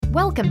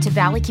Welcome to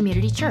Valley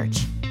Community Church.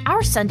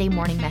 Our Sunday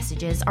morning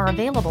messages are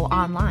available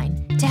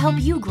online to help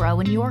you grow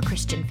in your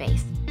Christian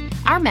faith.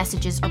 Our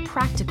messages are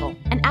practical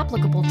and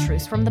applicable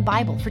truths from the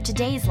Bible for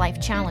today's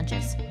life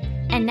challenges.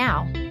 And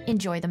now,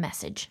 enjoy the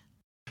message.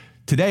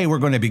 Today, we're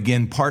going to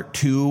begin part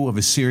 2 of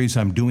a series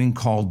I'm doing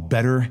called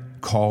Better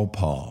Call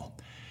Paul.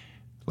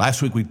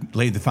 Last week, we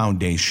laid the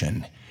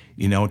foundation,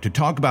 to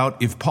talk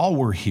about if Paul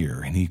were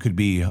here and he could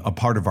be a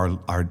part of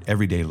our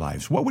everyday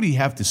lives, what would he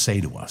have to say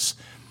to us?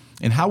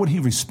 And how would he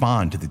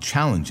respond to the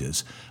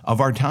challenges of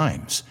our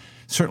times?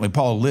 Certainly,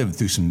 Paul lived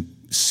through some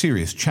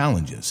serious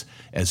challenges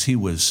as he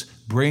was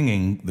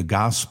bringing the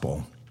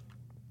gospel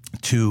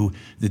to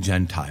the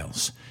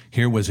Gentiles.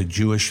 Here was a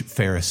Jewish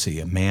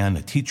Pharisee, a man,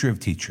 a teacher of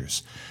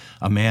teachers,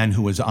 a man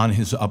who was on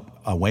his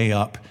way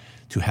up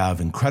to have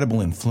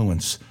incredible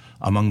influence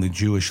among the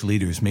Jewish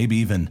leaders, maybe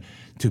even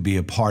to be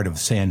a part of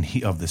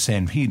the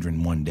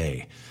Sanhedrin one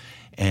day.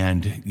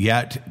 And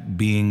yet,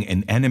 being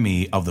an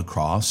enemy of the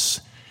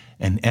cross,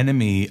 an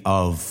enemy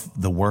of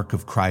the work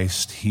of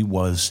Christ, he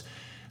was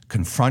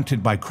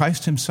confronted by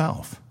Christ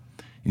himself.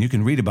 And you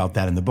can read about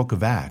that in the book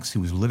of Acts. He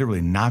was literally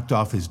knocked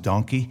off his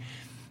donkey,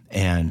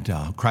 and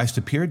Christ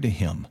appeared to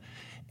him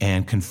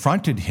and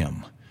confronted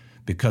him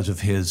because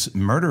of his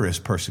murderous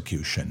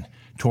persecution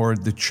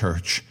toward the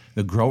church,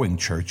 the growing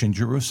church in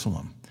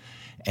Jerusalem.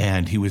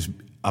 And he was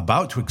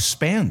about to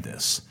expand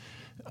this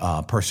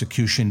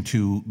persecution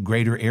to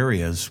greater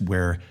areas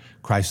where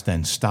Christ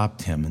then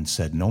stopped him and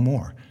said, "No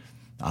more.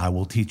 I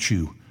will teach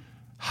you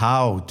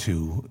how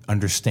to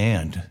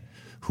understand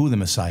who the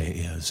Messiah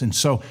is." And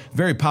so,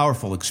 very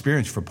powerful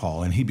experience for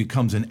Paul, and he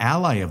becomes an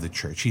ally of the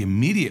church. He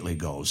immediately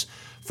goes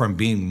from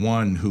being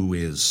one who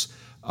is,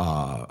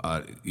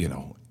 an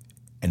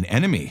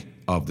enemy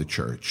of the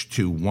church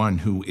to one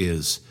who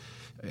is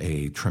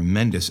a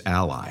tremendous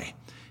ally,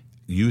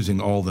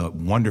 using all the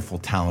wonderful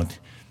talent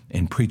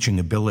and preaching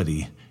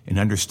ability and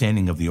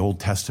understanding of the Old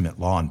Testament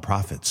law and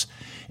prophets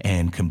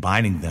and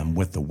combining them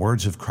with the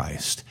words of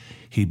Christ.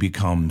 He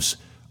becomes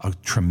a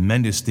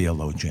tremendous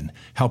theologian,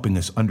 helping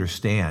us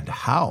understand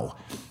how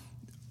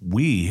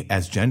we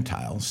as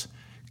Gentiles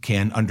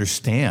can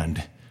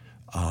understand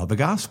the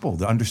gospel,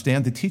 to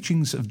understand the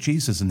teachings of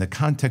Jesus in the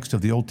context of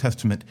the Old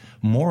Testament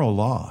moral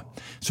law.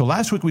 So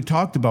last week we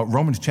talked about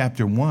Romans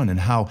chapter 1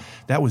 and how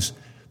that was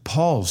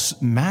Paul's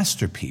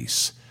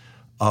masterpiece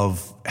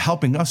of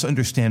helping us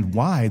understand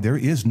why there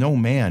is no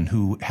man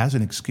who has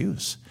an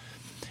excuse.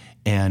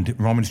 And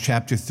Romans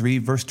chapter 3,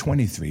 verse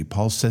 23,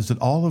 Paul says that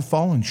all have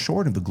fallen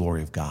short of the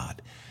glory of God,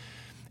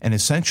 and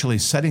essentially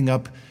setting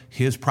up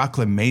his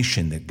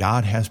proclamation that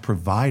God has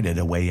provided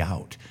a way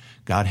out.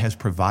 God has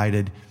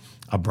provided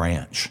a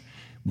branch,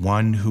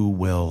 one who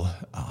will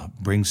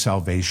bring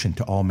salvation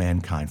to all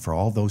mankind, for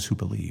all those who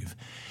believe.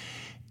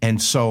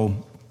 And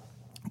so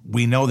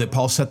we know that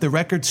Paul set the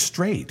record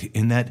straight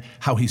in that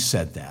how he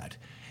said that,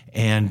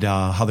 and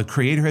how the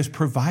Creator has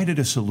provided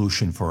a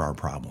solution for our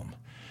problem.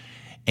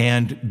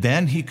 And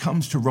then he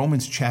comes to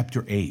Romans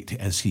chapter 8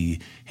 as he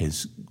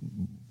has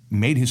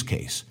made his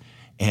case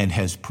and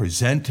has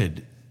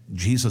presented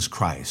Jesus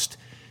Christ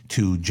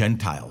to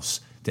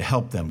Gentiles to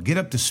help them get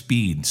up to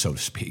speed, so to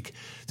speak,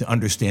 to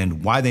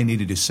understand why they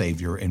needed a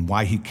Savior and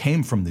why he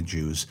came from the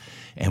Jews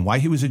and why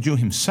he was a Jew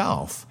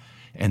himself,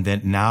 and then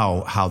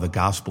now how the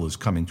gospel is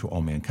coming to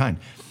all mankind.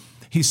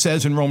 He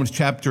says in Romans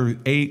chapter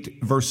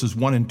 8, verses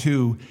 1 and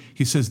 2,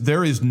 he says,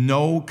 "There is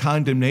no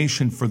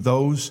condemnation for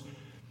those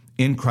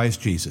in Christ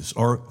Jesus,"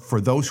 or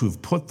for those who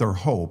have put their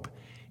hope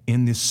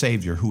in this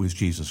Savior who is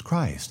Jesus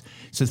Christ.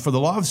 It says, "For the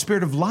law of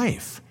spirit of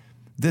life,"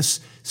 this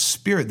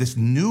spirit, this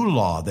new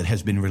law that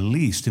has been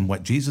released in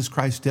what Jesus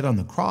Christ did on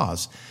the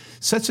cross,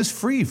 sets us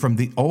free from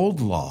the old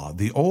law,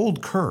 the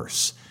old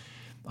curse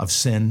of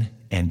sin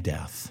and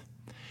death.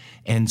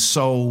 And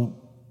so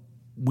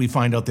we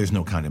find out there's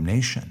no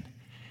condemnation.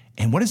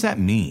 And what does that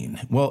mean?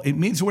 Well, it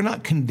means we're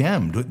not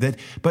condemned,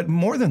 but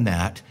more than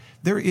that,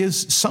 there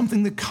is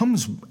something that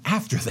comes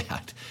after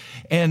that.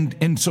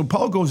 And so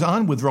Paul goes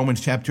on with Romans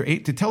chapter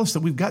 8 to tell us that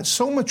we've got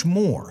so much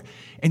more.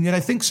 And yet I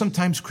think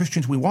sometimes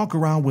Christians, we walk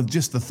around with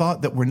just the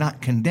thought that we're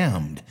not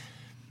condemned.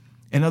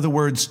 In other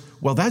words,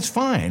 well, that's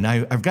fine.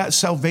 I've got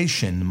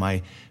salvation.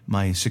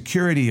 My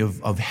security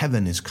of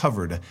heaven is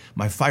covered,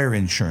 my fire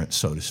insurance,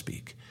 so to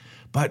speak.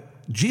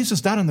 But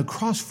Jesus died on the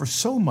cross for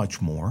so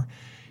much more.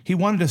 He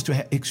wanted us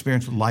to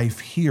experience life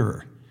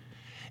here.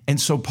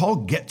 And so Paul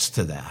gets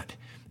to that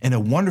in a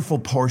wonderful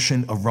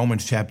portion of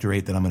Romans chapter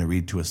 8 that I'm going to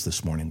read to us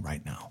this morning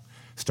right now,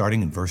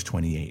 starting in verse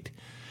 28.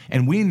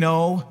 "And we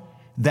know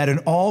that in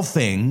all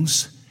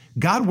things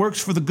God works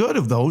for the good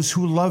of those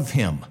who love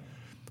him,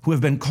 who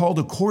have been called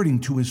according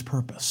to his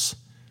purpose.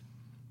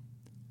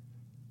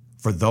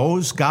 For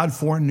those God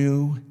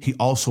foreknew, he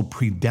also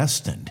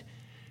predestined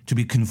to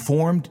be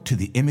conformed to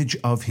the image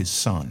of his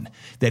Son,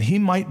 that he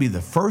might be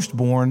the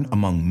firstborn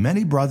among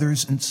many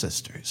brothers and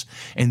sisters.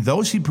 And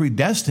those he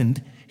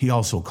predestined, he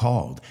also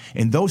called.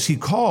 And those he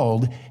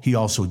called, he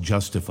also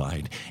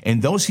justified.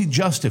 And those he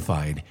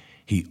justified,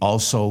 he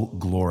also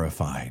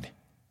glorified."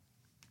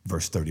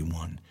 Verse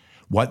 31.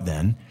 What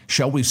then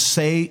shall we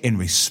say in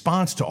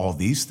response to all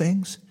these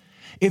things?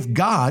 If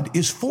God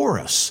is for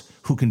us,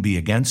 who can be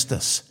against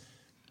us?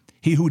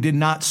 He who did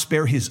not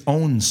spare his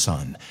own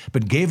Son,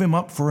 but gave him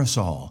up for us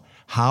all,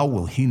 how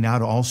will he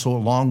not also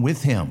along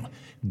with him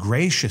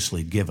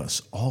graciously give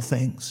us all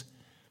things?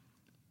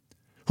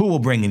 Who will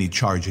bring any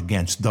charge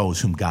against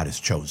those whom God has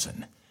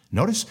chosen?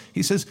 Notice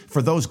he says,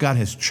 for those God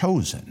has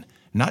chosen,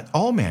 not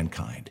all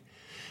mankind.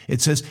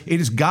 It says,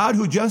 it is God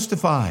who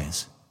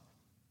justifies.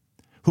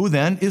 Who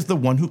then is the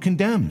one who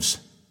condemns?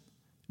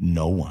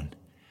 No one.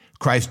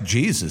 Christ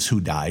Jesus, who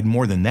died,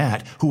 more than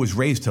that, who was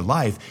raised to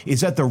life,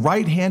 is at the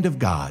right hand of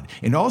God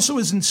and also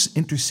is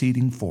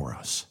interceding for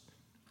us.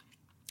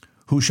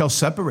 Who shall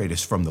separate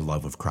us from the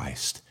love of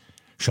Christ?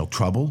 Shall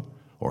trouble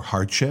or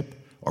hardship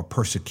or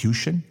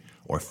persecution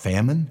or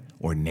famine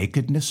or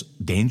nakedness,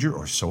 danger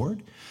or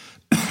sword?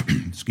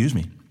 Excuse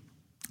me.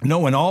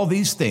 No, in all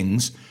these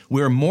things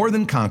we are more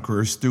than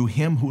conquerors through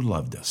him who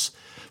loved us.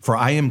 For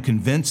I am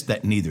convinced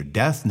that neither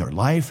death nor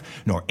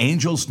life, nor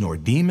angels nor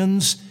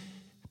demons,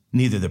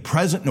 neither the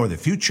present nor the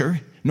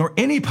future, nor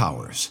any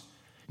powers,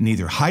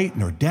 neither height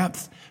nor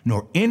depth,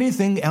 nor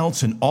anything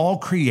else in all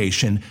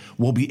creation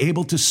will be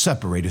able to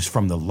separate us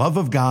from the love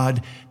of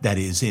God that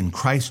is in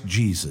Christ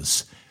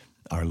Jesus,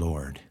 our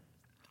Lord.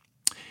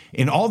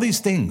 In all these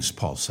things,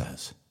 Paul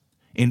says,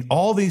 in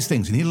all these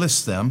things, and he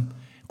lists them,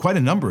 quite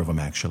a number of them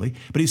actually,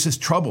 but he says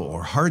trouble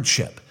or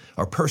hardship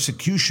or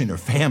persecution or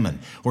famine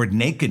or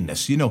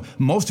nakedness. You know,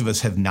 most of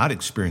us have not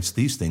experienced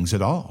these things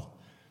at all.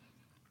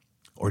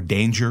 Or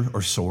danger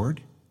or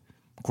sword.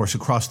 Of course,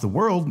 across the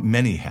world,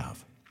 many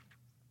have.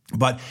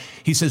 But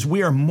he says,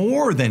 we are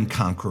more than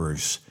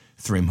conquerors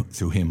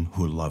through him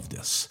who loved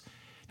us.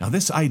 Now,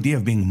 this idea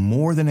of being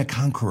more than a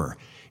conqueror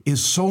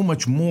is so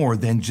much more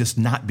than just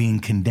not being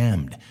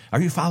condemned. Are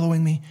you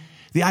following me?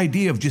 The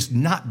idea of just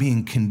not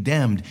being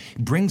condemned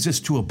brings us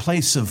to a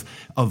place of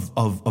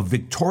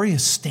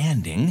victorious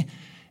standing.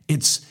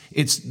 It's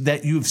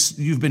that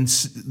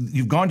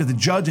you've gone to the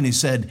judge and he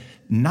said,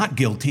 not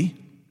guilty,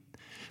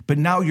 but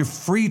now you're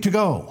free to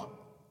go.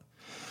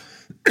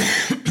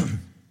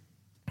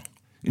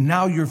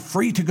 Now you're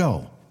free to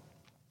go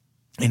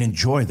and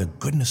enjoy the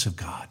goodness of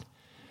God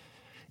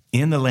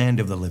in the land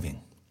of the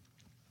living.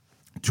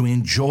 To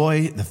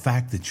enjoy the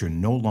fact that you're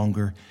no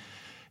longer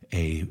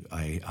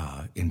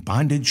in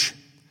bondage,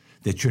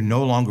 that you're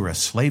no longer a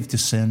slave to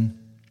sin,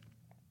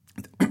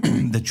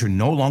 that you're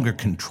no longer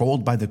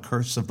controlled by the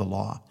curse of the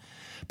law,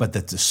 but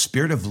that the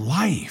spirit of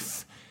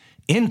life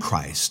in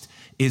Christ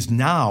is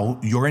now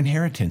your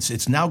inheritance.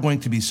 It's now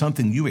going to be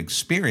something you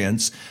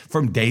experience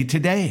from day to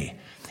day.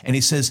 And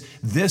he says,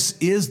 this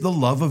is the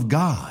love of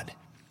God.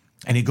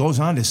 And he goes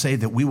on to say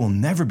that we will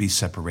never be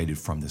separated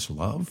from this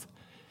love.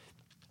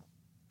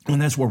 And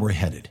that's where we're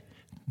headed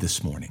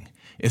this morning,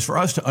 is for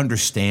us to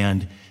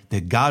understand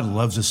that God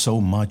loves us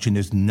so much and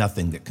there's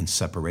nothing that can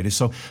separate us.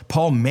 So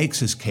Paul makes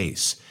his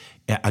case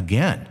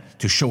again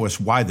to show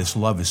us why this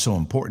love is so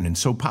important and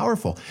so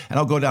powerful. And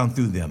I'll go down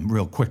through them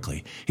real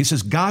quickly. He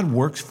says, God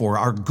works for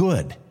our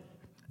good.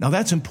 Now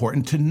that's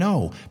important to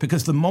know,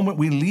 because the moment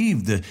we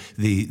leave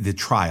the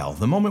trial,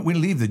 the moment we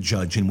leave the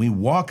judge and we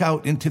walk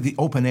out into the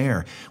open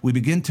air, we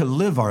begin to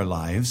live our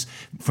lives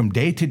from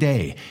day to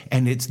day.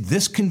 And it's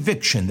this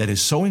conviction that is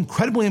so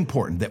incredibly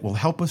important that will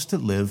help us to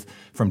live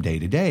from day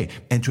to day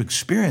and to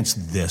experience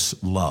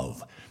this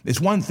love. It's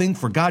one thing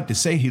for God to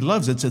say he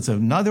loves us. It's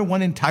another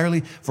one entirely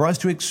for us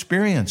to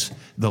experience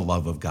the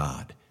love of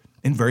God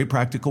in very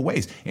practical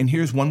ways. And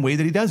here's one way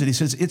that he does it. He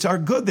says it's our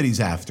good that he's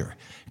after.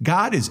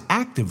 God is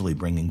actively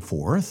bringing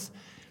forth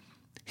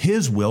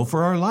his will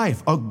for our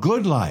life, a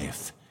good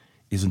life.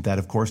 Isn't that,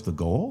 of course, the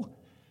goal?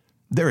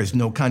 There is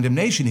no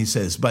condemnation, he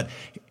says, but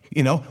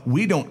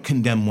we don't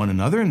condemn one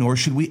another, nor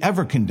should we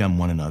ever condemn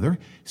one another,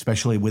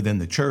 especially within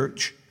the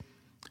church.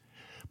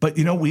 But,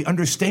 we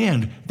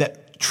understand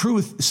that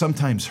truth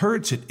sometimes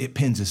hurts. It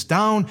pins us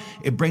down.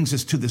 It brings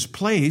us to this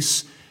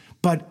place.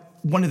 But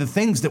one of the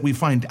things that we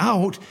find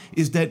out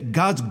is that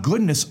God's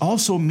goodness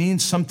also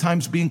means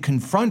sometimes being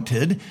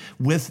confronted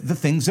with the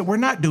things that we're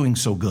not doing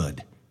so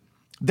good,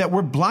 that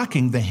we're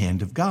blocking the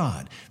hand of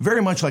God.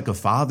 Very much like a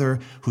father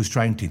who's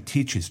trying to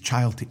teach his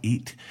child to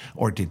eat,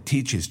 or to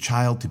teach his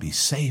child to be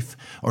safe,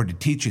 or to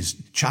teach his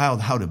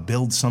child how to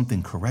build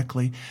something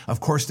correctly. Of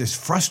course, there's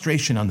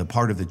frustration on the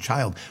part of the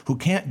child who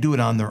can't do it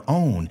on their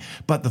own,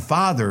 but the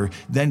father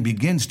then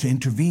begins to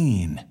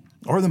intervene,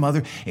 or the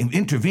mother, and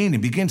intervene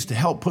and begins to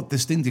help put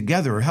this thing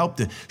together, or help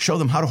to show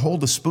them how to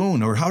hold a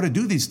spoon or how to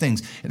do these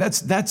things. And that's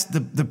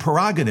the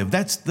prerogative.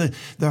 That's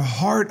the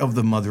heart of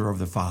the mother or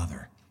the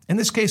father. In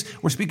this case,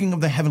 we're speaking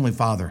of the Heavenly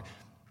Father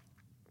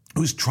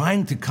who's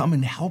trying to come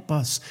and help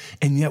us.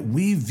 And yet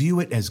we view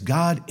it as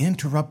God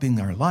interrupting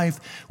our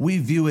life. We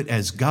view it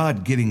as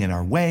God getting in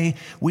our way.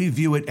 We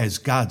view it as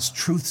God's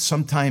truth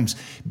sometimes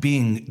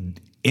being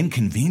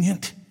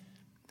inconvenient.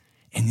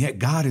 And yet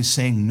God is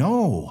saying,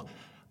 no,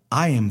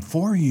 I am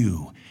for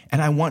you,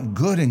 and I want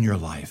good in your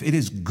life. It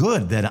is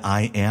good that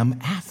I am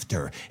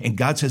after. And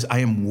God says, I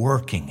am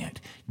working it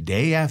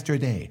day after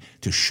day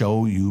to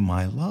show you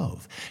my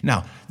love.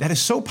 Now, that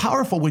is so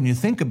powerful when you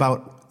think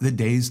about the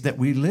days that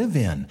we live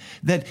in.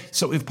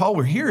 So if Paul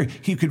were here,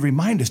 he could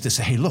remind us to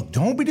say, hey, look,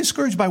 don't be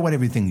discouraged by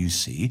everything you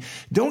see.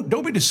 Don't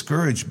be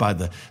discouraged by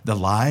the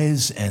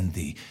lies and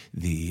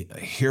the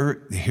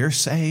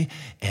hearsay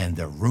and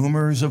the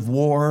rumors of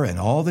war and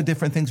all the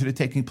different things that are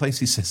taking place.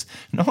 He says,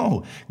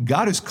 no,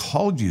 God has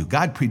called you.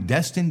 God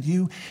predestined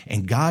you,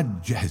 and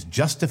God has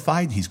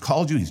justified. He's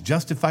called you. He's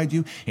justified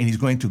you, and he's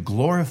going to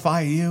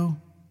glorify you,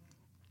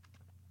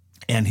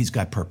 and he's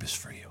got purpose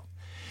for you.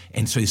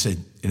 And so he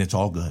said, and it's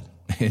all good.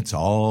 It's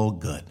all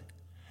good.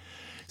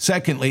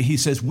 Secondly, he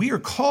says, we are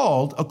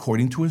called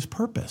according to his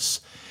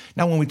purpose.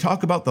 Now, when we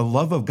talk about the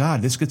love of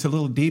God, this gets a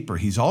little deeper.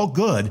 He's all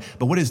good,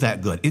 but what is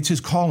that good? It's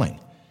his calling.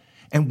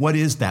 And what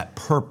is that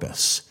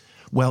purpose?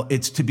 Well,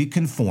 it's to be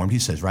conformed, he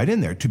says right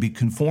in there, to be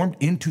conformed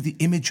into the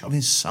image of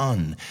his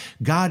Son.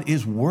 God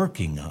is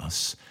working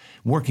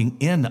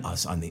in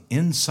us on the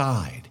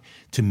inside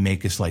to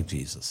make us like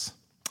Jesus.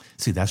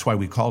 See, that's why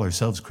we call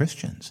ourselves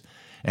Christians.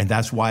 And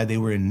that's why they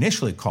were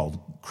initially called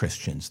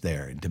Christians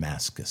there in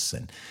Damascus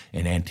and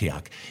in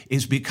Antioch,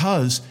 is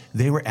because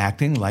they were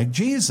acting like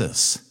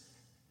Jesus.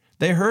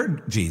 They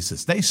heard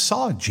Jesus. They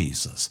saw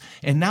Jesus.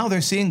 And now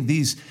they're seeing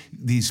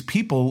these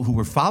people who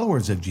were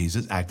followers of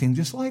Jesus acting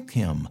just like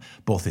him,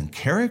 both in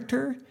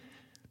character,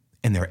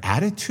 in their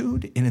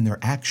attitude, and in their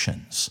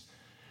actions.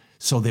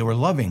 So they were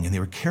loving and they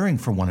were caring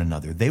for one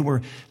another. They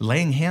were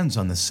laying hands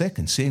on the sick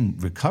and seeing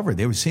recover.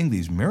 They were seeing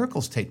these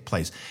miracles take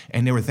place.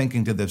 And they were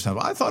thinking to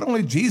themselves, I thought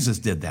only Jesus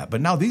did that.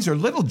 But now these are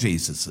little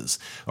Jesuses,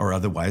 or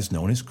otherwise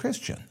known as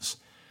Christians.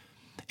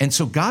 And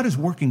so God is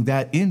working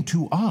that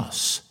into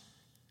us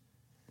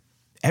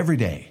every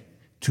day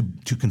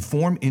to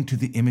conform into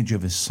the image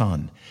of his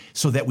Son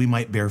so that we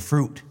might bear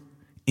fruit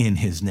in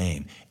his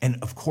name.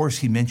 And of course,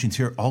 he mentions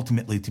here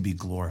ultimately to be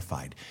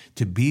glorified,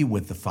 to be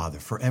with the Father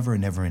forever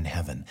and ever in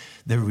heaven,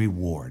 the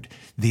reward,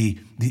 the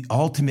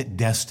ultimate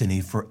destiny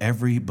for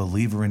every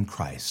believer in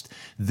Christ.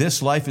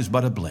 This life is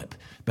but a blip,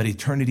 but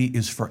eternity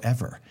is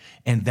forever.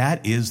 And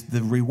that is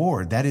the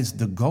reward. That is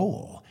the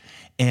goal.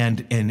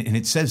 And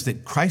it says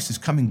that Christ is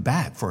coming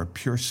back for a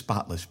pure,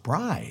 spotless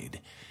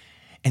bride.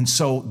 And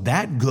so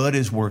that good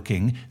is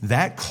working,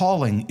 that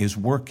calling is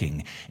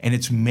working, and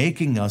it's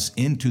making us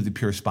into the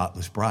pure,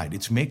 spotless bride.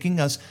 It's making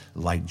us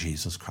like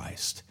Jesus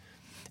Christ.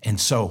 And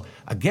so,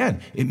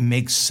 again, it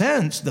makes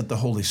sense that the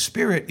Holy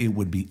Spirit, it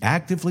would be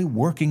actively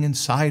working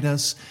inside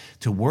us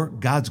to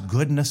work God's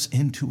goodness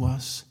into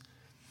us.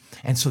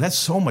 And so that's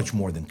so much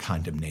more than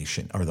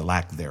condemnation or the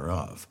lack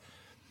thereof.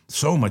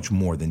 So much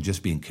more than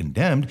just being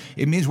condemned.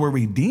 It means we're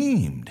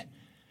redeemed.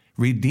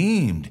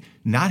 Redeemed,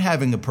 not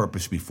having a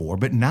purpose before,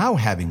 but now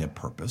having a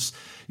purpose.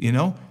 You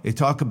know, they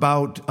talk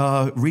about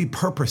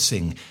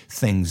repurposing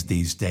things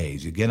these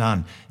days. You get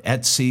on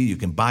Etsy, you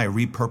can buy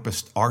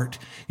repurposed art.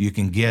 You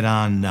can get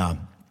on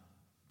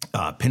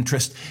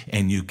Pinterest,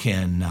 and you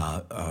can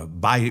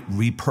buy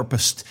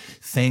repurposed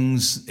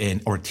things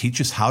or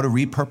teach us how to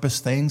repurpose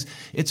things.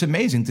 It's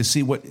amazing to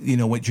see what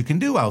you can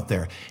do out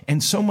there.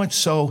 And so much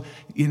so,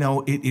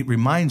 it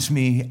reminds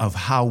me of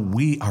how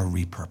we are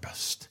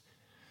repurposed.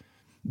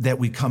 That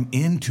we come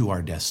into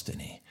our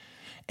destiny.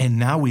 And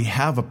now we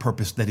have a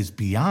purpose that is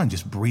beyond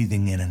just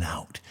breathing in and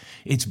out.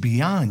 It's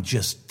beyond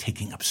just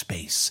taking up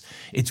space.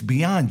 It's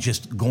beyond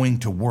just going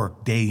to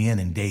work day in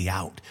and day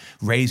out,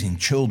 raising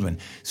children,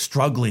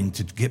 struggling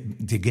to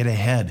get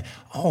ahead.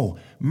 Oh,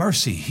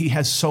 mercy, he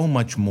has so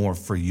much more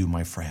for you,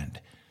 my friend.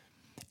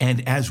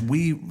 And as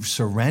we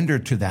surrender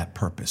to that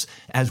purpose,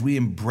 as we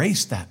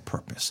embrace that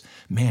purpose,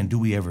 man, do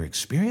we ever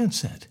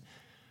experience it?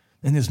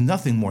 And there's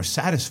nothing more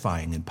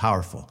satisfying and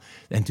powerful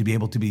than to be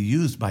able to be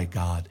used by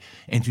God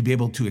and to be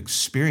able to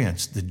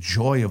experience the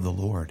joy of the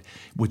Lord,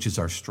 which is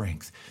our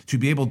strength, to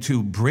be able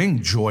to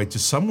bring joy to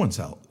someone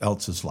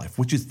else's life,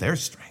 which is their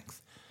strength,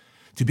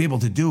 to be able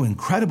to do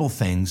incredible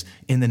things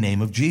in the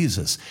name of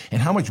Jesus.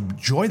 And how much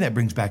joy that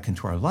brings back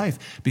into our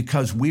life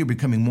because we are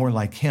becoming more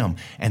like him.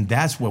 And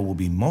that's where we'll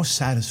be most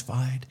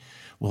satisfied.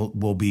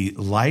 We'll be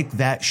like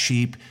that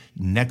sheep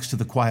next to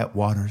the quiet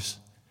waters,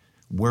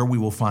 where we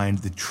will find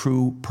the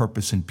true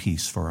purpose and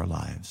peace for our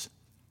lives.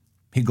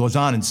 He goes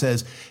on and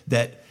says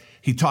that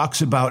he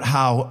talks about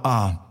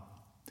how,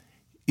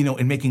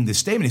 in making this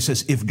statement, he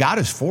says, if God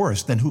is for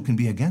us, then who can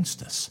be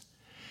against us?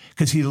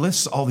 Because he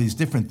lists all these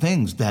different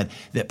things that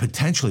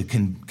potentially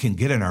can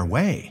get in our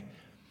way,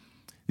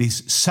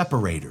 these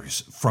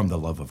separators from the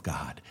love of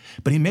God.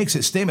 But he makes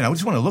a statement. I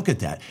just want to look at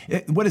that.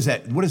 What does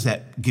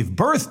that give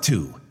birth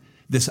to?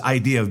 This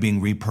idea of being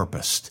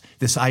repurposed,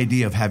 this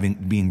idea of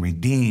being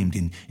redeemed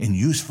and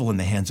useful in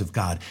the hands of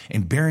God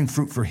and bearing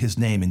fruit for his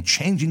name and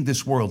changing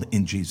this world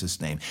in Jesus'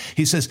 name.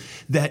 He says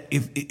that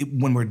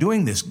when we're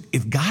doing this,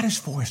 if God is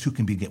for us, who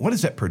can be against? What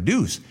does that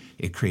produce?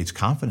 It creates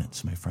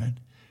confidence, my friend.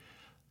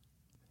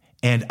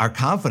 And our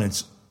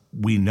confidence,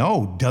 we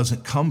know,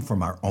 doesn't come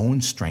from our own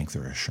strength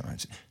or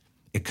assurance.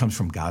 It comes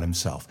from God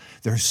himself.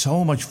 There's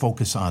so much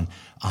focus on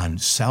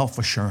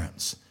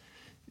self-assurance,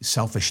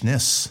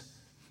 selfishness,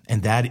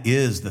 and that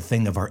is the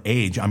thing of our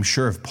age. I'm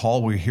sure if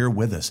Paul were here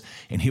with us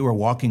and he were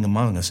walking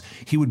among us,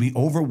 he would be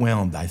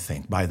overwhelmed, I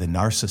think, by the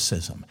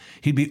narcissism.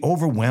 He'd be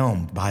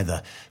overwhelmed by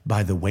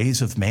the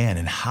ways of man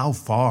and how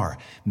far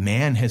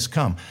man has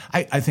come.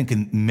 I think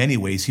in many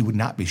ways he would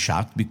not be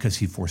shocked because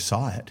he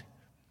foresaw it.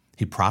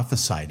 He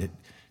prophesied it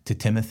to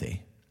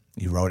Timothy.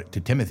 He wrote it to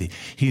Timothy.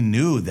 He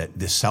knew that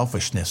this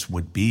selfishness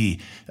would be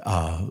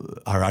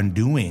our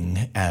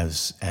undoing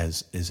as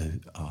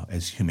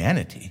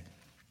humanity.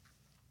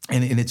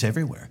 And it's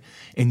everywhere.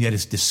 And yet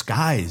it's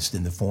disguised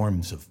in the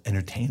forms of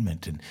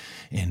entertainment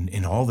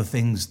and all the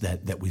things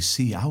that we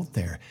see out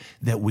there,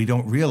 that we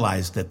don't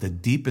realize that the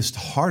deepest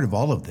heart of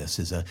all of this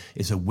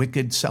is a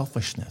wicked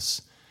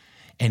selfishness.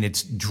 And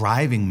it's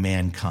driving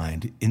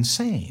mankind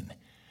insane.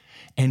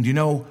 And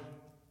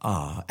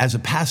as a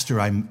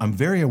pastor, I'm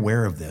very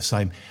aware of this.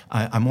 I'm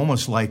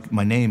almost like,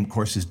 my name, of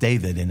course, is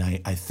David, and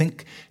I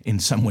think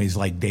in some ways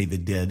like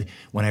David did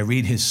when I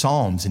read his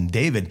Psalms. And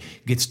David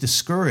gets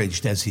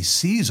discouraged as he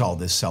sees all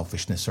this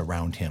selfishness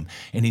around him.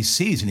 And he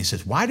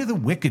says, why do the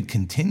wicked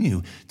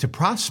continue to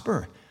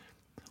prosper?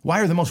 Why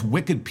are the most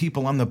wicked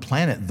people on the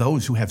planet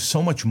those who have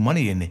so much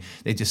money and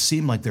they just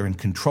seem like they're in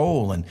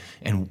control and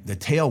the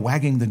tail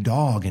wagging the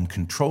dog and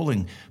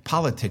controlling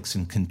politics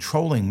and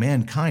controlling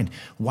mankind?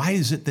 Why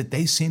is it that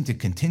they seem to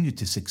continue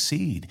to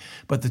succeed?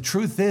 But the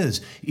truth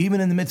is,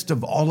 even in the midst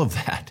of all of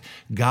that,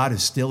 God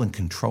is still in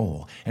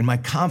control. And my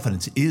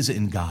confidence is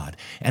in God.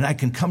 And I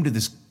can come to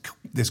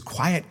this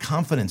quiet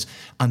confidence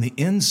on the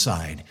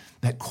inside,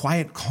 that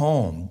quiet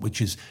calm,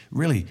 which is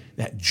really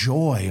that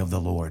joy of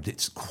the Lord.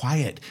 It's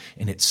quiet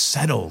and it's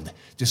settled,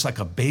 just like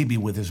a baby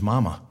with his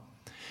mama.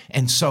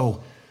 And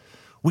so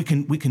we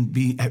can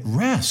be at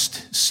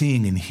rest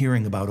seeing and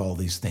hearing about all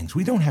these things.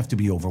 We don't have to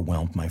be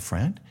overwhelmed, my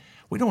friend.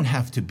 We don't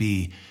have to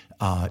be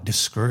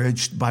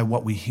discouraged by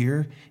what we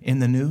hear in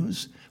the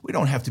news. We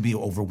don't have to be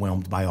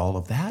overwhelmed by all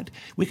of that.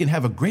 We can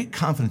have a great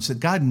confidence that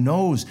God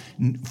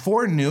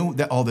foreknew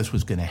that all this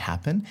was going to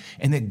happen,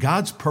 and that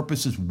God's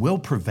purposes will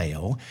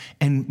prevail,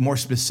 and more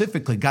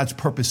specifically, God's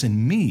purpose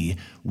in me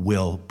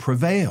will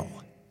prevail.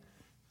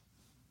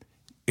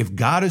 If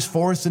God is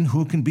for us, then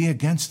who can be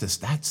against us?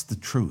 That's the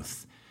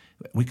truth.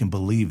 We can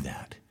believe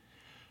that.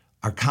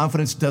 Our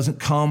confidence doesn't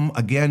come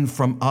again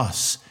from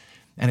us.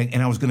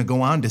 And I was going to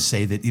go on to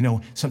say that,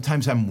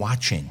 sometimes I'm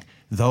watching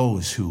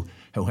those who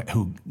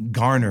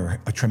garner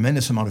a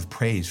tremendous amount of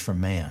praise from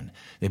man.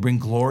 They bring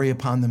glory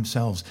upon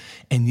themselves.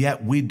 And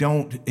yet we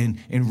don't,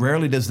 and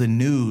rarely does the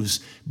news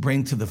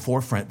bring to the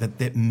forefront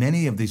that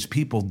many of these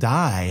people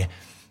die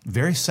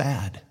very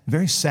sad,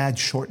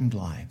 shortened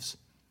lives.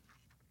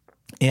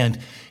 And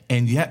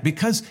yet,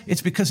 because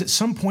at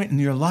some point in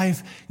your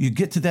life, you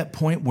get to that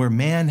point where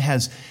man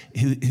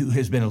who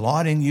has been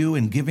lauding you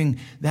and giving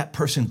that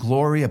person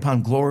glory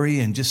upon glory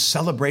and just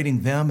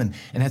celebrating them, and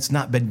that's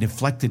not been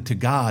deflected to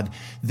God,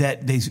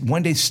 that they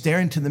one day stare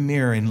into the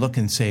mirror and look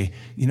and say,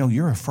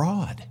 you're a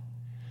fraud.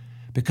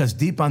 Because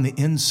deep on the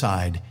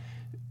inside,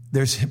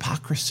 there's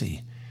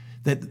hypocrisy.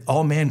 That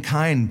all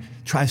mankind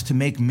tries to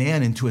make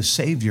man into a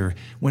savior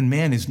when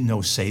man is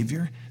no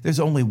savior. There's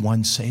only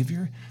one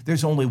Savior.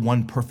 There's only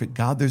one perfect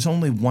God. There's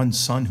only one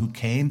Son who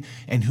came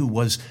and who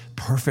was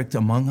perfect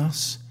among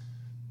us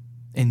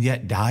and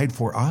yet died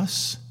for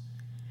us.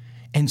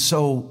 And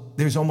so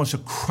there's almost a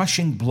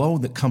crushing blow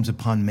that comes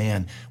upon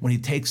man when he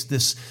takes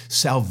this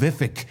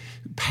salvific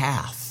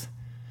path.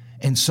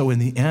 And so in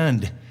the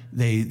end,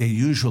 they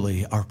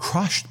usually are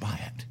crushed by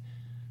it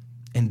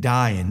and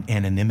die in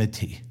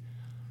anonymity.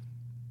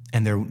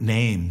 And their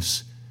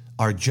names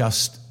are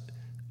just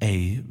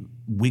a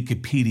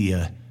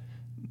Wikipedia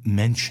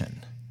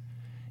mention.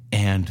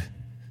 And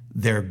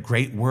their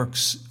great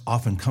works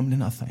often come to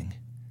nothing.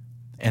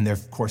 And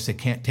of course, they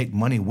can't take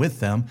money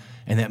with them,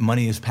 and that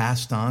money is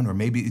passed on, or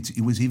maybe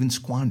it was even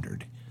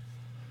squandered.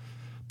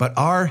 But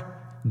our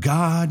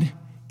God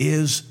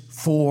is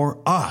for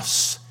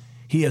us.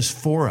 He is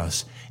for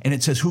us. And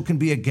it says, who can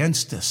be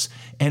against us?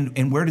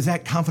 And where does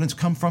that confidence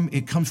come from?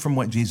 It comes from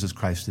what Jesus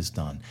Christ has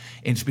done.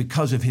 It's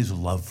because of his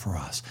love for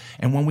us.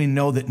 And when we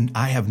know that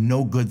I have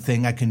no good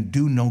thing, I can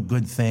do no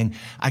good thing,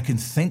 I can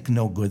think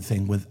no good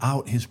thing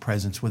without his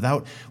presence,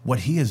 without what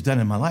he has done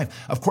in my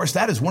life. Of course,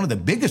 that is one of the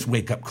biggest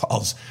wake-up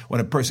calls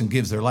when a person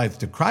gives their life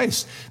to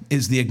Christ,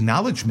 is the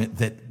acknowledgement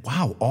that,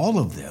 wow, all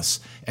of this,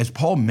 as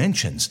Paul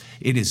mentions,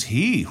 it is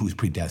he who's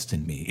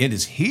predestined me. It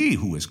is he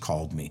who has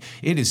called me.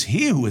 It is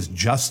he who has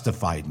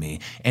justified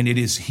me. And it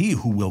is he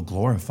who will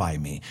glorify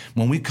me.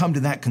 When we come to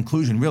that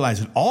conclusion,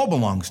 realize it all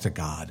belongs to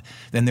God,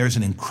 then there's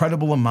an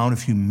incredible amount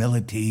of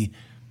humility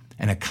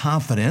and a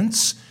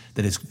confidence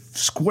that is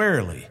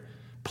squarely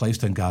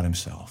placed on God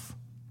himself.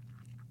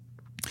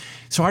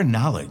 So our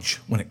knowledge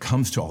when it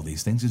comes to all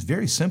these things is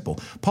very simple.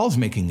 Paul's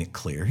making it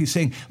clear. He's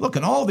saying, look,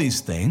 in all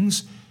these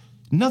things,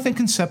 nothing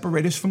can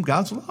separate us from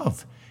God's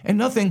love. And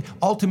nothing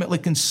ultimately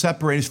can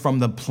separate us from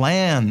the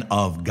plan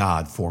of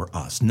God for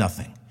us.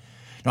 Nothing.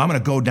 Now, I'm going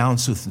to go down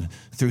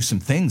through some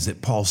things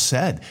that Paul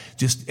said,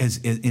 just as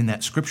in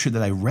that scripture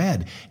that I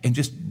read, and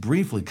just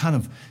briefly kind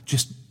of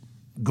just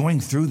going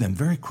through them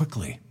very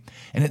quickly.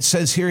 And it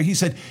says here, he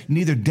said,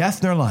 neither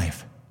death nor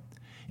life.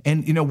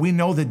 And, we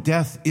know that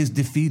death is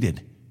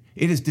defeated.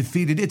 It is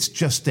defeated. It's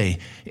just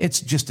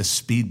a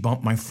speed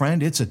bump, my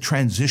friend. It's a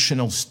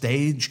transitional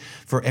stage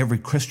for every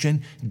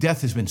Christian.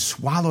 Death has been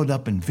swallowed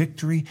up in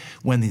victory.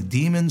 When the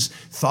demons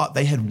thought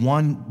they had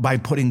won by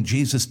putting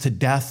Jesus to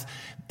death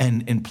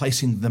and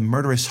placing the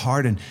murderous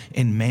heart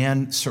in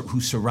man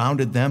who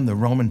surrounded them, the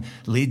Roman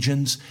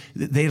legions,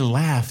 they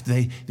laughed,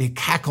 they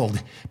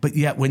cackled. But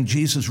yet when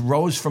Jesus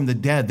rose from the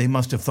dead, they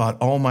must have thought,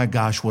 oh my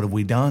gosh, what have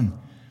we done?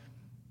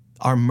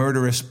 Our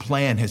murderous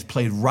plan has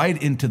played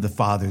right into the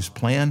Father's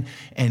plan,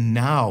 and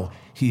now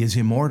he is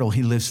immortal.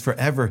 He lives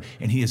forever,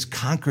 and he has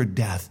conquered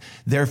death.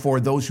 Therefore,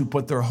 those who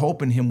put their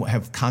hope in him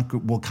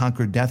will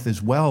conquer death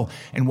as well,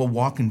 and will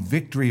walk in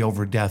victory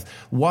over death.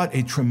 What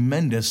a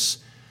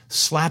tremendous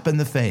slap in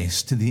the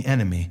face to the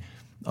enemy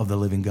of the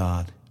living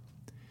God.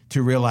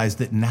 To realize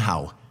that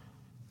now,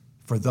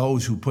 for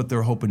those who put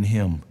their hope in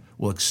him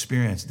will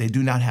experience, they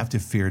do not have to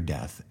fear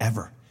death,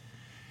 ever.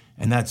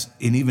 And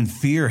even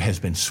fear has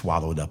been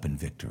swallowed up in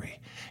victory.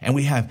 And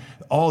we have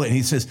all, and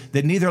he says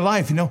that neither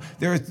life,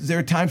 there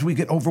are times we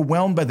get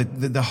overwhelmed by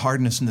the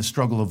hardness and the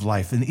struggle of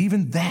life. And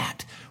even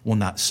that will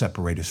not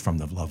separate us from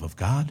the love of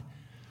God.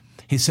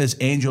 He says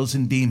angels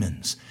and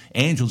demons.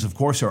 Angels, of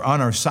course, are on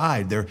our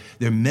side.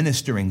 They're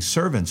ministering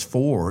servants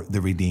for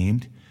the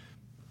redeemed,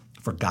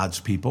 for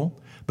God's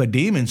people. But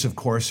demons, of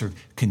course,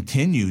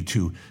 continue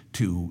to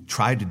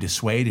try to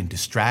dissuade and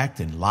distract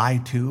and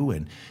lie to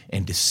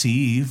and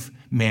deceive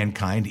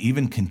mankind,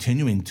 even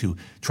continuing to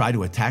try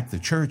to attack the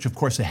church. Of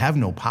course, they have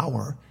no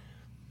power,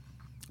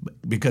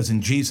 because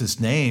in Jesus'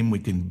 name we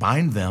can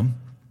bind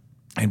them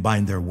and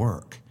bind their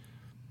work.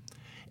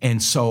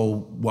 And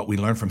so what we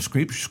learn from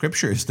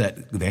Scripture is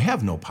that they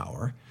have no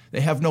power.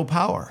 They have no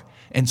power.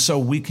 And so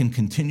we can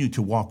continue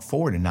to walk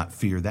forward and not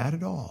fear that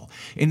at all.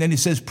 And then he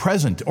says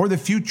present or the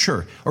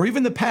future or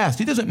even the past.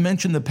 He doesn't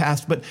mention the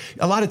past, but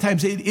a lot of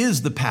times it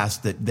is the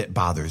past that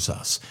bothers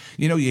us.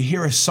 You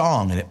hear a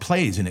song and it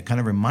plays and it kind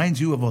of reminds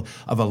you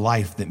of a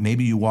life that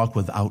maybe you walk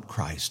without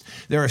Christ.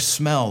 There are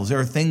smells, there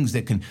are things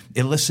that can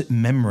elicit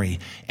memory,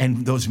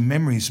 and those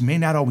memories may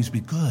not always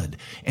be good.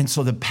 And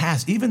so the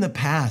past, even the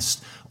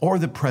past or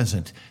the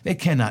present, they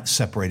cannot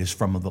separate us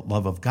from the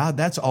love of God.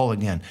 That's all,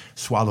 again,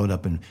 swallowed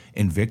up in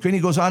victory. And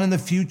he goes on in the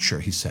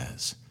future, he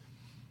says.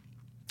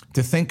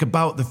 To think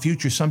about the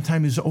future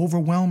sometimes is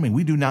overwhelming.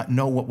 We do not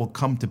know what will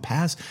come to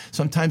pass.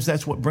 Sometimes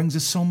that's what brings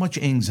us so much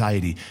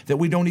anxiety that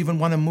we don't even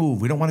want to move.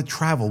 We don't want to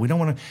travel. We don't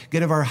want to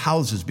get out of our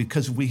houses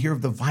because we hear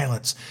of the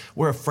violence.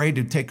 We're afraid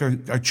to take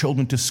our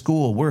children to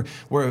school. We're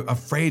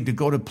afraid to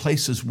go to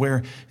places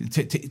where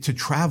to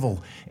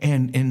travel,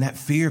 and that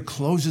fear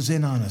closes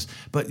in on us.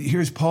 But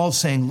here's Paul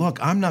saying, look,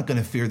 I'm not going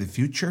to fear the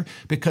future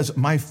because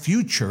my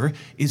future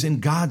is in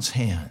God's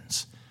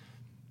hands.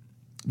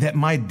 That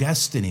my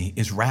destiny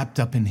is wrapped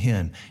up in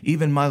him.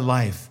 Even my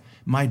life,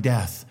 my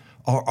death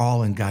are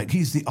all in God.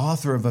 He's the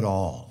author of it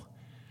all.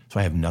 So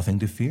I have nothing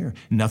to fear.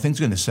 Nothing's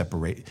going to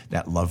separate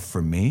that love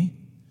from me.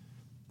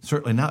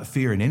 Certainly not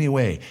fear in any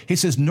way. He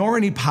says, nor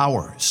any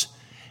powers.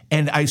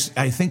 And I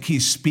think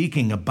he's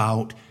speaking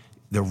about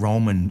the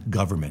Roman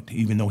government,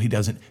 even though he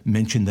doesn't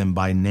mention them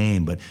by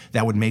name. But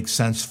that would make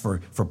sense for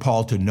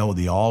Paul to know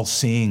the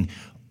all-seeing,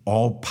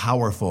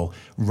 all-powerful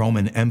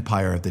Roman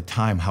Empire at the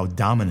time, how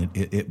dominant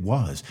it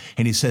was.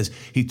 And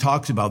he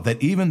talks about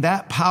that even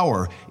that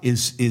power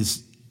is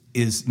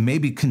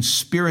maybe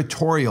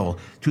conspiratorial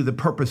to the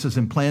purposes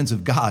and plans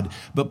of God.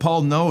 But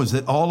Paul knows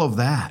that all of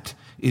that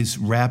is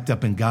wrapped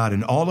up in God,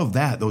 and all of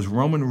that, those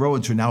Roman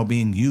roads are now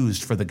being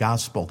used for the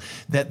gospel.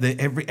 That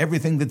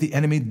everything that the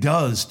enemy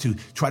does to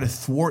try to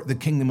thwart the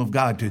kingdom of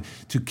God,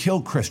 to kill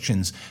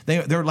Christians,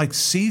 they're like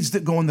seeds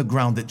that go in the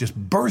ground that just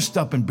burst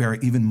up and bear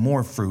even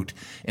more fruit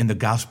in the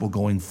gospel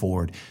going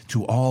forward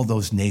to all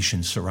those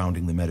nations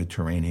surrounding the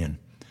Mediterranean.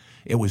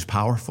 It was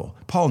powerful.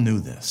 Paul knew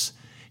this.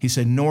 He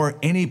said, nor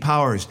any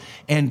powers,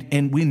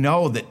 and we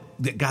know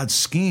that God's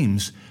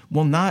schemes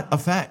will not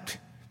affect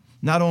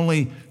not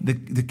only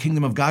the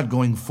kingdom of God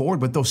going forward,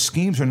 but those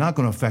schemes are not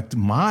going to affect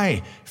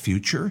my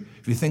future.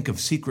 If you think of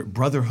secret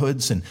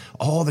brotherhoods and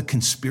all the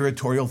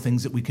conspiratorial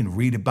things that we can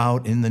read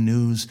about in the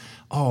news,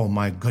 oh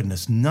my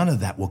goodness, none of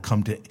that will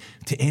come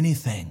to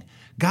anything.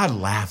 God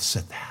laughs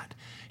at that.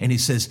 And he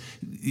says,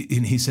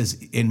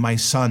 in my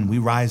son, we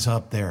rise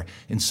up there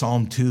in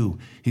Psalm 2.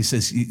 He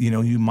says,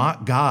 you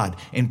mock God.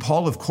 And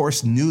Paul, of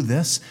course, knew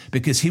this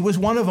because he was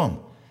one of them.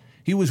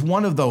 He was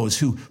one of those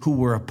who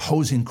were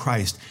opposing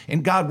Christ.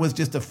 And God, with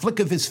just a flick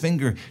of his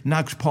finger,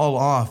 knocks Paul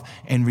off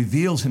and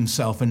reveals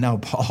himself. And now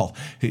Paul,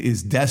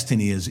 his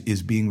destiny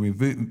is being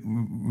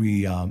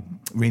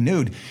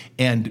renewed.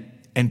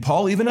 And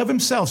Paul, even of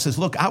himself, says,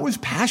 look, I was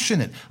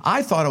passionate.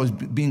 I thought I was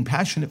being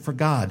passionate for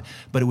God,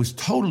 but it was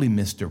totally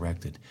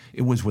misdirected.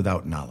 It was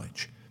without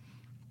knowledge.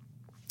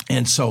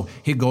 And so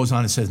he goes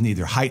on and says,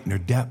 neither height nor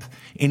depth,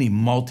 any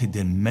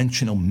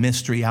multidimensional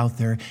mystery out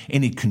there,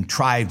 any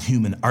contrived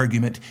human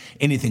argument,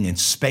 anything in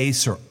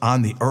space or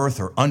on the earth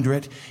or under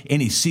it,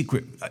 any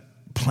secret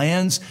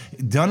plans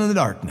done in the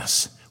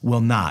darkness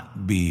will not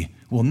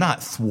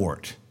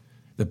thwart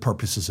the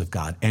purposes of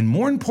God. And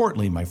more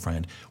importantly, my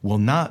friend, will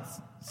not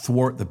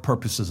thwart the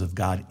purposes of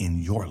God in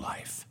your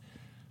life.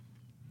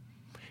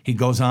 He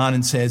goes on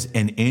and says,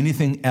 and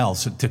anything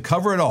else, to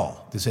cover it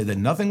all, to say that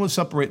nothing will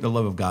separate the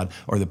love of God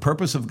or the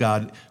purpose of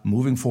God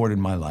moving forward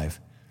in my life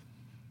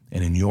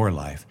and in your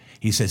life.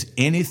 He says,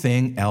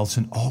 anything else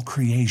in all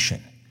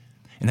creation.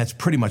 And that's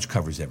pretty much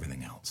covers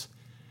everything else,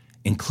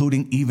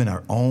 including even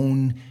our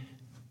own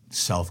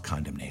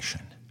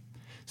self-condemnation.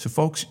 So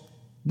folks,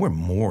 we're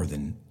more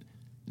than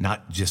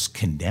not just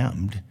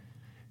condemned.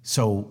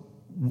 So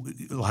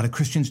a lot of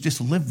Christians just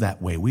live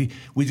that way. We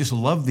just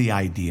love the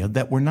idea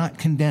that we're not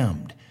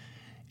condemned.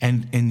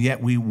 And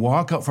yet we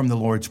walk out from the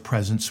Lord's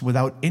presence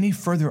without any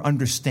further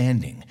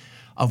understanding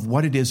of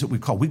what it is that we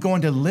call. We go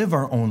on to live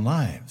our own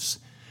lives.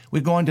 We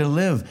go on to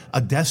live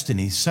a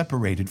destiny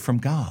separated from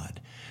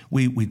God.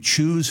 We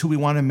choose who we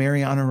want to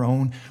marry on our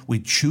own. We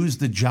choose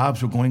the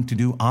jobs we're going to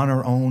do on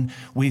our own.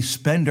 We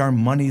spend our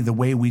money the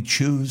way we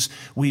choose.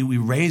 We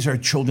raise our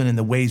children in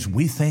the ways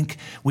we think.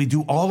 We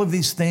do all of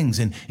these things.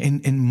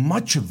 And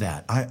much of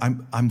that,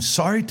 I'm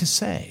sorry to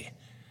say,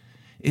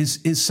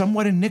 is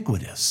somewhat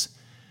iniquitous,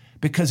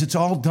 because it's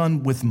all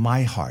done with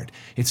my heart.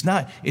 It's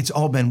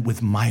all been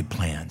with my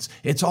plans.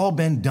 It's all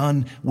been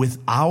done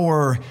with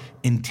our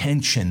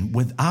intention,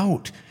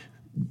 without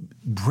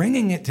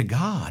bringing it to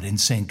God and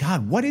saying,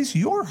 God, what is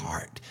your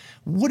heart?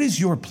 What is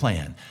your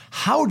plan?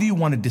 How do you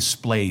want to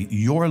display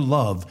your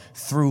love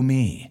through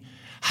me?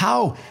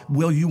 How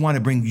will you want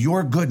to bring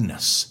your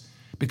goodness?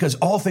 Because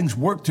all things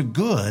work to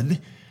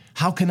good.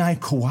 How can I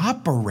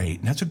cooperate?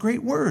 And that's a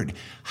great word.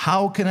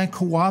 How can I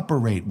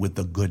cooperate with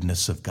the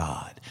goodness of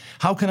God?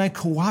 How can I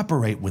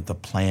cooperate with the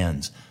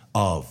plans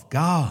of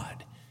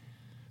God?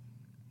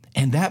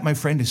 And that, my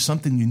friend, is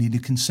something you need to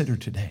consider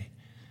today.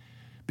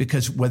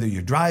 Because whether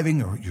you're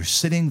driving or you're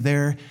sitting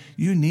there,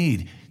 you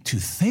need to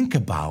think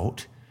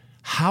about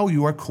how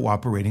you are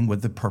cooperating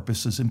with the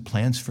purposes and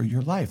plans for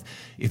your life.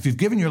 If you've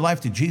given your life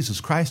to Jesus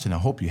Christ, and I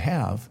hope you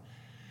have,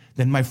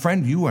 then, my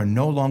friend, you are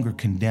no longer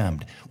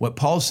condemned. What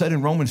Paul said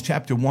in Romans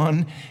chapter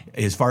 1,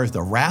 as far as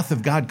the wrath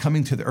of God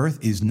coming to the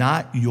earth, is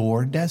not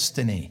your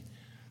destiny.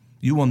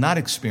 You will not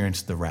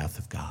experience the wrath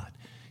of God.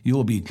 You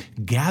will be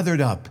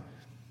gathered up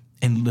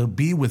and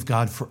be with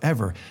God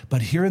forever.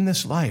 But here in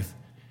this life,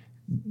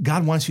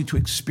 God wants you to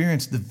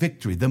experience the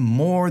victory, the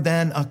more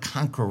than a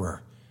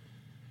conqueror.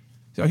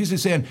 So he's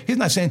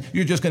not saying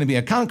you're just going to be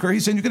a conqueror.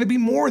 He's saying you're going to be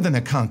more than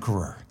a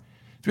conqueror.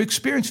 To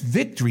experience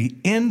victory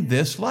in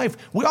this life.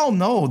 We all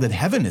know that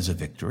heaven is a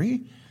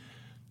victory.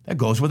 That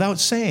goes without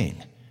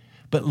saying.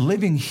 But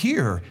living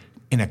here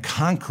in a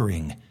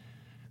conquering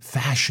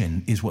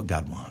fashion is what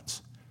God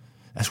wants.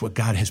 That's what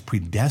God has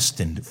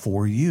predestined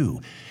for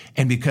you.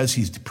 And because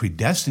he's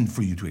predestined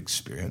for you to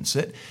experience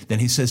it,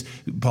 then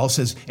Paul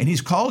says, and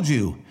he's called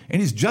you,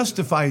 and he's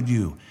justified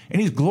you,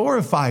 and he's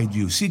glorified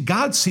you. See,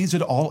 God sees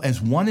it all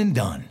as one and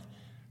done.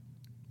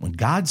 When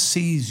God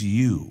sees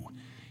you,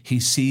 he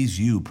sees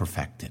you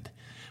perfected.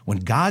 When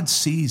God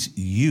sees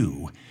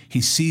you,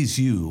 he sees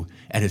you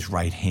at his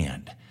right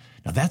hand.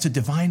 Now, that's a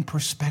divine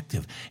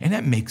perspective, and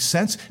that makes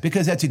sense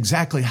because that's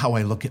exactly how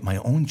I look at my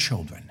own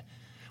children.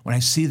 When I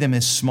see them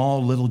as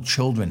small little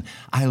children,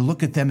 I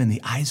look at them in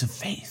the eyes of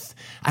faith.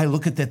 I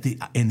look at that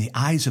in the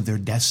eyes of their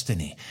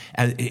destiny.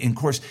 And of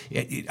course,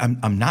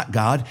 I'm not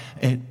God,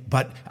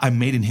 but I'm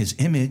made in his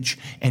image.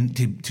 And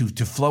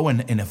to flow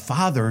in a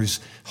father's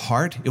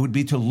heart, it would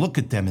be to look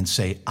at them and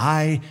say,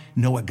 I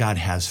know what God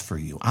has for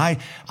you. I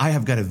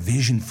have got a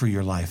vision for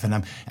your life.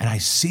 And I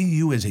see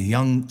you as a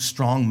young,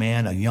 strong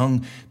man, a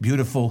young,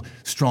 beautiful,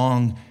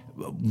 strong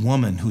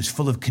woman who's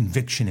full of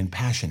conviction and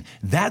passion.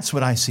 That's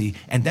what I see,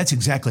 and that's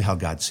exactly how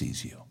God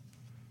sees you.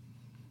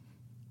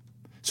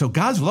 So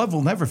God's love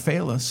will never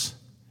fail us,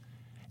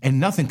 and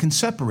nothing can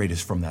separate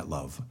us from that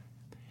love.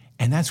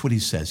 And that's what he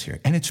says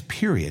here. And it's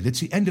period. It's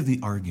the end of the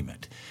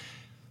argument.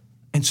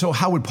 And so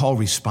how would Paul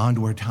respond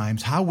to our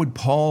times? How would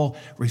Paul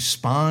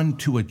respond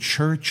to a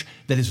church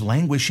that is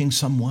languishing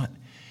somewhat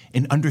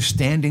in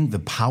understanding the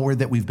power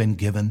that we've been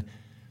given,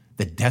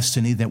 the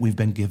destiny that we've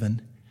been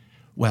given?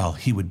 Well,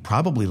 he would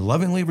probably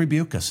lovingly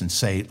rebuke us and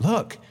say,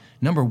 look,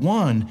 number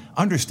one,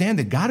 understand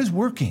that God is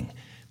working.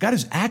 God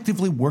is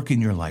actively working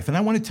your life. And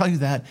I want to tell you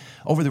that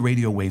over the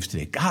radio waves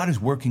today. God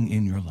is working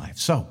in your life.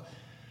 So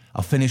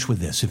I'll finish with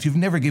this. If you've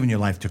never given your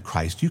life to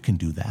Christ, you can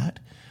do that.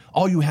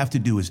 All you have to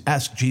do is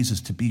ask Jesus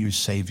to be your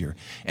Savior,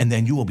 and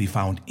then you will be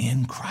found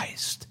in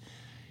Christ.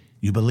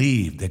 You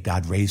believe that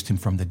God raised him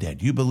from the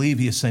dead. You believe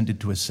he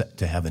ascended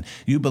to heaven.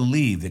 You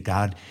believe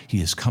that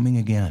he is coming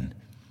again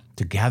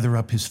to gather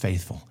up his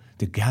faithful,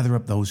 to gather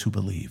up those who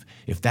believe.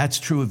 If that's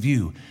true of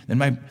you, then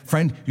my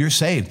friend, you're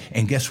saved.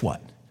 And guess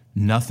what?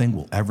 Nothing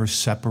will ever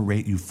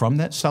separate you from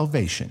that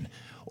salvation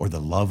or the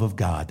love of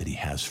God that he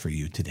has for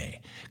you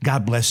today.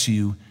 God bless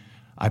you.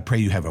 I pray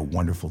you have a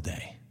wonderful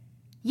day.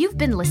 You've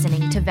been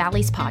listening to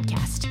Valley's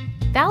podcast.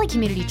 Valley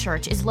Community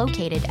Church is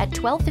located at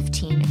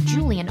 1215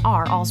 Julian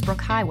R.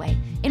 Alsbrook Highway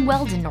in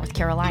Weldon, North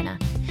Carolina.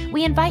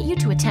 We invite you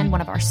to attend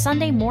one of our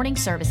Sunday morning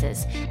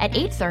services at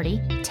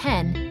 8:30,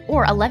 10,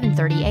 or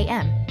 11:30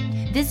 a.m.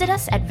 Visit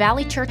us at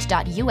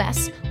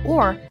valleychurch.us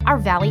or our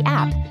Valley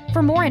app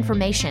for more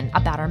information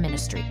about our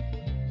ministry.